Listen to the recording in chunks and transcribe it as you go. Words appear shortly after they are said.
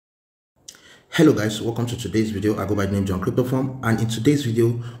Hello guys, welcome to today's video. I go by the name John Cryptoform, and in today's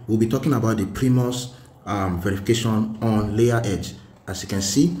video we'll be talking about the Primus verification on Layeredge. As you can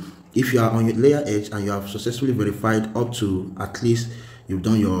see, if you are on your Layeredge and you have successfully verified up to at least you've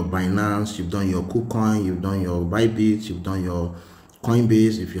done your Binance, you've done your KuCoin, you've done your Bybit, you've done your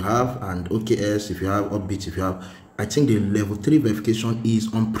Coinbase if you have, and OKS if you have, Upbit if you have, I think the level 3 verification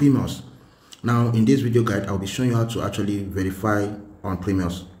is on Primus. Now in this video guide I'll be showing you how to actually verify on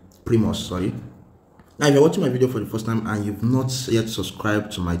Primus. Sorry. Now if you're watching my video for the first time and you've not yet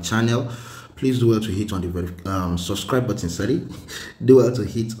subscribed to my channel, please do well to hit on the subscribe button. Do well to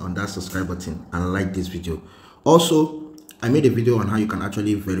hit on that subscribe button and like this video. Also, I made a video on how you can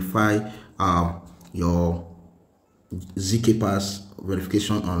actually verify your ZK Pass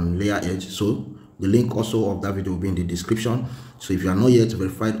verification on Layeredge. So the link also of that video will be in the description. So if you are not yet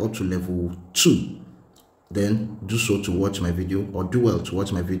verified up to level 2, then do so to watch my video, or do well to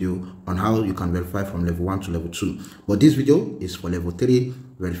watch my video on how you can verify from level 1 to level 2. But this video is for level 3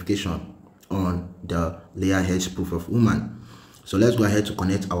 verification on the Layeredge proof of woman. So let's go ahead to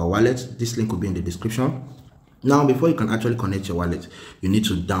connect our wallet. This link will be in the description. Now before you can actually connect your wallet, you need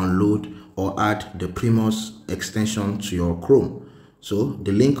to download or add the Primus extension to your Chrome. So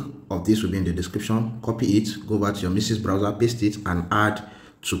the link of this will be in the description. Copy it, go back to your Mrs. browser, paste it, and add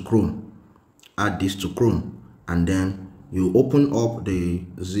to Chrome. Add this to Chrome, and then you open up the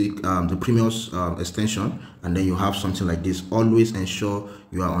Primus extension, and then you have something like this. Always ensure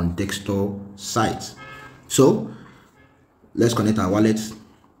you are on desktop site. So let's connect our wallet,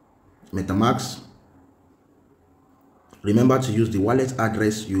 MetaMask. Remember to use the wallet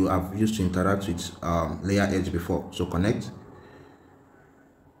address you have used to interact with Layeredge before. So connect.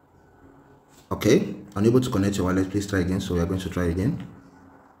 Okay, unable to connect your wallet, please try again. So we are going to try again.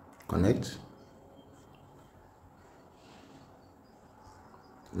 Connect.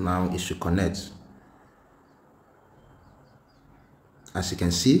 Now it should connect. As you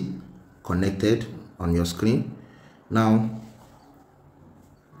can see, connected on your screen. Now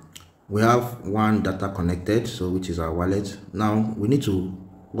we have one data connected, so which is our wallet. Now we need to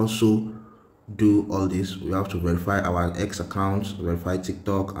also do all this. We have to verify our X accounts, verify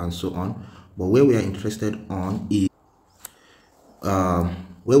TikTok, and so on. But where we are interested on is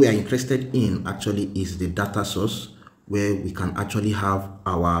actually is the data source, where we can actually have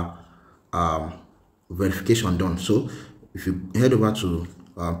our verification done. So if you head over to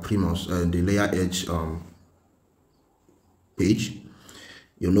Primus, the Layeredge page,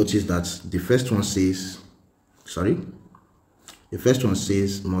 you'll notice that the first one says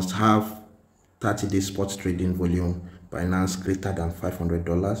must have 30-day spot trading volume, Binance greater than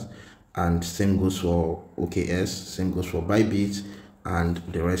 $500, and same goes for OKS, same goes for Bybit, and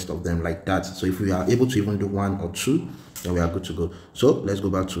the rest of them like that. So if we are able to even do 1 or 2, then we are good to go. So let's go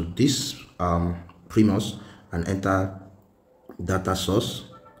back to this Primus and enter data source.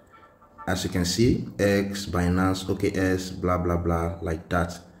 As you can see, X, Binance, OKS, blah blah blah, like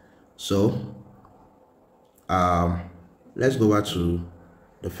that. So let's go back to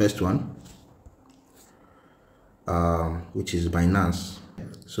the first one, which is Binance.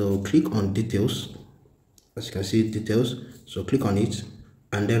 So click on details. As you can see, details. So click on it,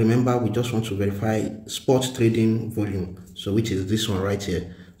 and then remember we just want to verify spot trading volume, so which is this one right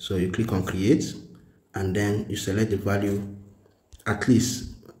here. So you click on create, and then you select the value at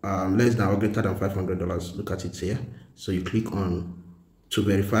least less than or greater than $500. Look at it here. So you click on to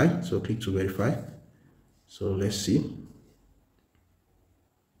verify. So click to verify. So let's see.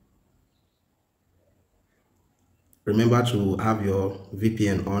 Remember to have your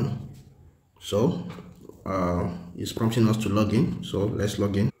VPN on. So it's prompting us to log in, so let's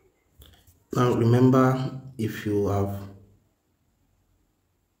log in. Now remember, if you have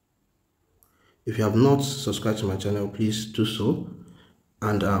not subscribed to my channel, please do so.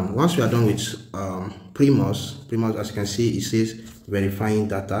 And once we are done with Primus, as you can see, it says verifying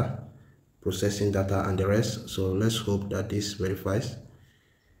data, processing data, and the rest. So let's hope that this verifies.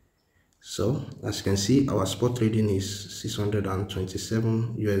 So as you can see, our spot trading is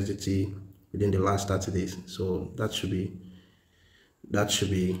 627 USDT within the last 30 days. So that should be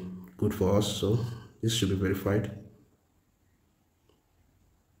good for us. So this should be verified.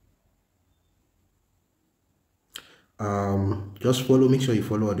 Just make sure you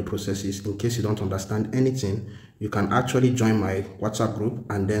follow all the processes. In case you don't understand anything, you can actually join my WhatsApp group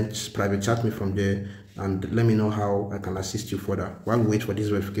and then private chat me from there and let me know how I can assist you further. While we wait for this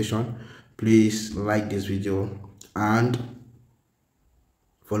verification, please like this video and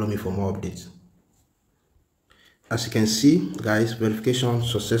follow me for more updates. As you can see, guys, verification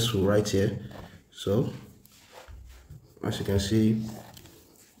successful right here. So as you can see,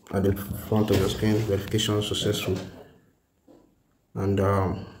 at the front of your screen, verification successful. And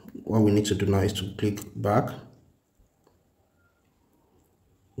what we need to do now is to click back,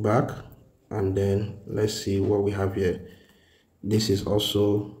 and then let's see what we have here. This is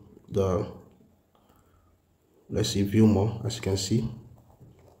also the, let's see, view more. As you can see,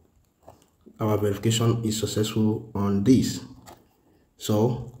 our verification is successful on this.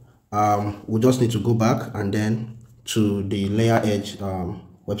 So we just need to go back and then to the Layeredge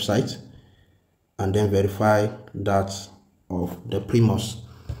website and then verify that of the Primus.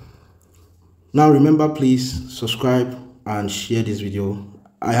 Now remember, please subscribe and share this video.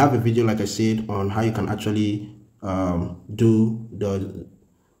 I have a video, like I said, on how you can actually do the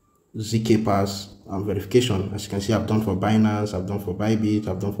ZK Pass verification. As you can see, I've done for Binance, I've done for Bybit,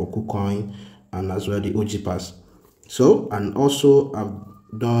 I've done for KuCoin, and as well the OG Pass. So, and also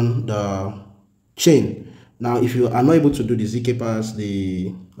I've done the chain. Now, if you are not able to do the ZK Pass,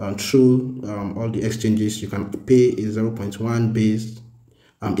 the through all the exchanges, you can pay a 0.1 based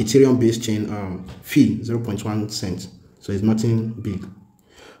Ethereum based chain fee, 0.1 cent. So it's nothing big.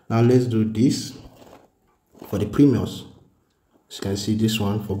 Now let's do this for the Primus. As you can see, this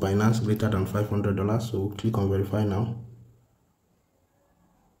one for Binance greater than $500. So we'll click on verify now,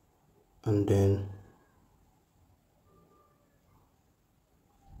 and then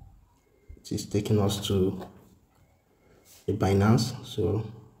it is taking us to the Binance. So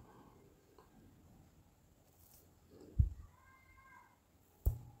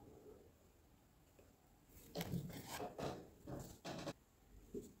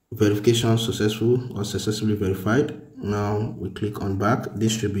verification successful or successfully verified. Now we click on back.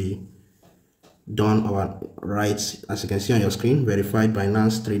 This should be done our right, as you can see on your screen. Verified,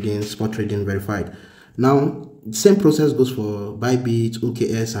 Binance trading, spot trading verified. Now same process goes for Bybit,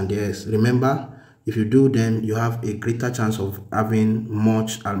 OKS, and DS. Remember, if you do them, you have a greater chance of having more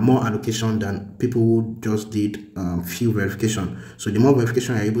allocation than people who just did few verification. So the more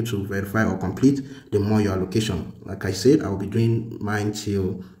verification you're able to verify or complete, the more your allocation. Like I said, I will be doing mine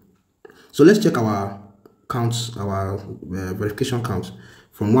till. So let's check our counts, our verification counts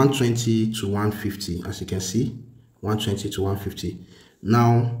from 120 to 150. As you can see, 120 to 150.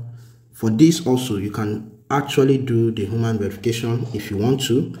 Now for this also, you can actually do the human verification if you want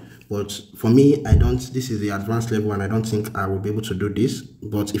to, but for me, I don't. This is the advanced level and I don't think I will be able to do this.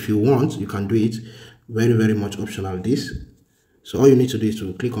 But if you want, you can do it. Very much optional, this. So all you need to do is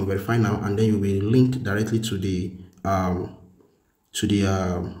to click on verify now, and then you'll be linked directly to the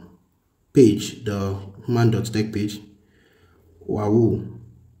page, the human.tech page. Wow,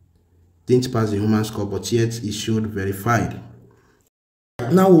 didn't pass the human score, but yet it showed verified.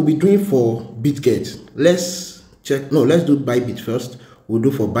 Now we'll be doing for BitGet. Let's check. No, let's do Bybit first. We'll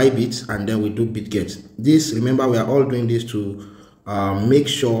do for Bybit and then we do BitGet. This, remember, we are all doing this to make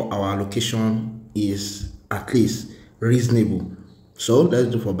sure our allocation is at least reasonable. So let's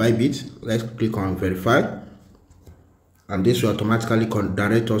do for Bybit. Let's click on verify, and this will automatically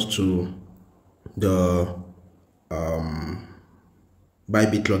direct us to the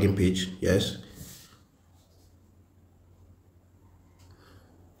Bybit login page. Yes,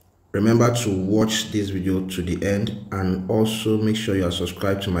 remember to watch this video to the end, and also make sure you are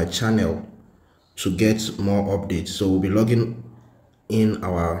subscribed to my channel to get more updates. So we'll be logging in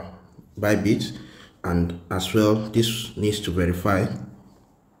our Bybit, and as well this needs to verify.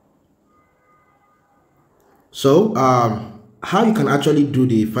 So how you can actually do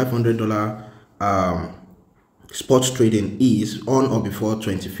the $500 spot trading is on or before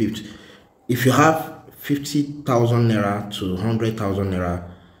 25th. If you have 50,000 naira to 100,000 naira,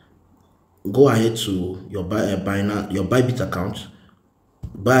 go ahead to your Binance, your Bybit account,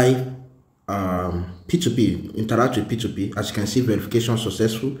 buy P2P, interact with P2P. As you can see, verification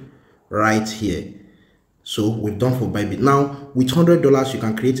successful right here. So we've done for Bybit. Now with $100, you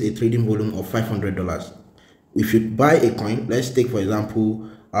can create a trading volume of $500. If you buy a coin, let's take for example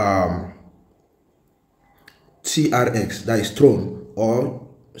TRX, that is Tron, or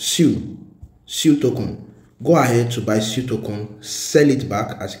SU token. Go ahead to buy SU token, sell it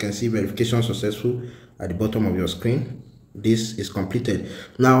back. As you can see, verification successful at the bottom of your screen. This is completed.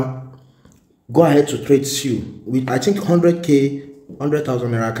 Now go ahead to trade SU with, I think 100,000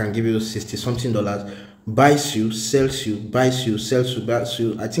 naira can give you 60 something dollars. Buy SU, sell SU, buy SU, sell SU, buy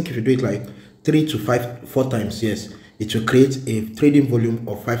SU. I think if you do it like 3 to 4 times, yes, it will create a trading volume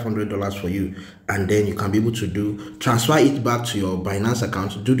of $500 for you, and then you can be able to transfer it back to your Binance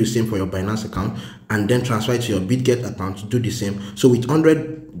account, do the same for your Binance account, and then transfer it to your BitGet account, do the same. So with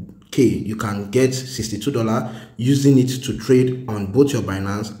 100K, you can get $62 using it to trade on both your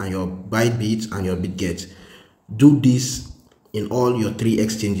Binance and your Bybit and your BitGet. Do this in all your 3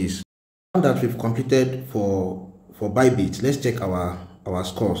 exchanges. Now that we've completed for Bybit, let's check our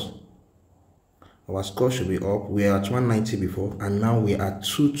scores. Our score should be up. We are at 190 before, and now we are at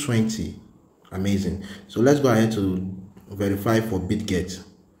 220. Amazing. So let's go ahead to verify for BitGet.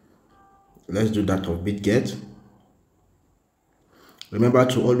 Let's do that of BitGet. Remember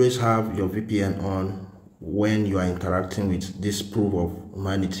to always have your VPN on when you are interacting with this proof of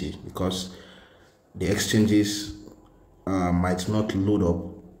humanity, because the exchanges might not load up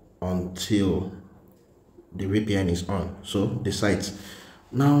until the VPN is on. So the site.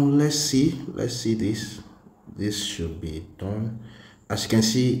 Now let's see this. This should be done. As you can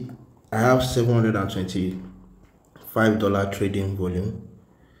see, I have $725 trading volume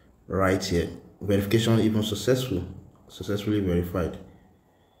right here. Verification even successfully verified.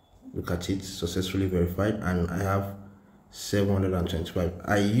 Look at it, successfully verified, and I have 725.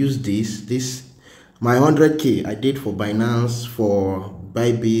 I use this my 100k I did for Binance, for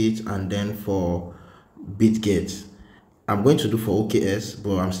Bybit, and then for BitGet. I'm going to do for OKS,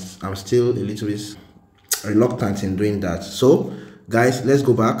 but I'm still a little bit reluctant in doing that. So guys, let's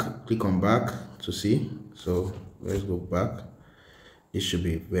go back, click on back to see. So let's go back. It should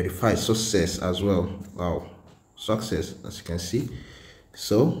be verified success as well. Wow, success, as you can see.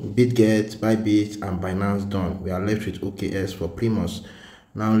 So BitGet, Bybit, and Binance done. We are left with OKS for Primus.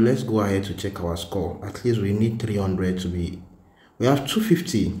 Now let's go ahead to check our score. At least we need 300 to be. We have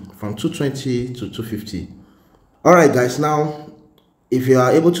 250, from 220 to 250. All right guys, now if you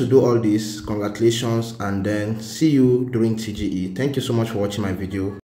are able to do all this, congratulations, and then see you during TGE. Thank you so much for watching my video.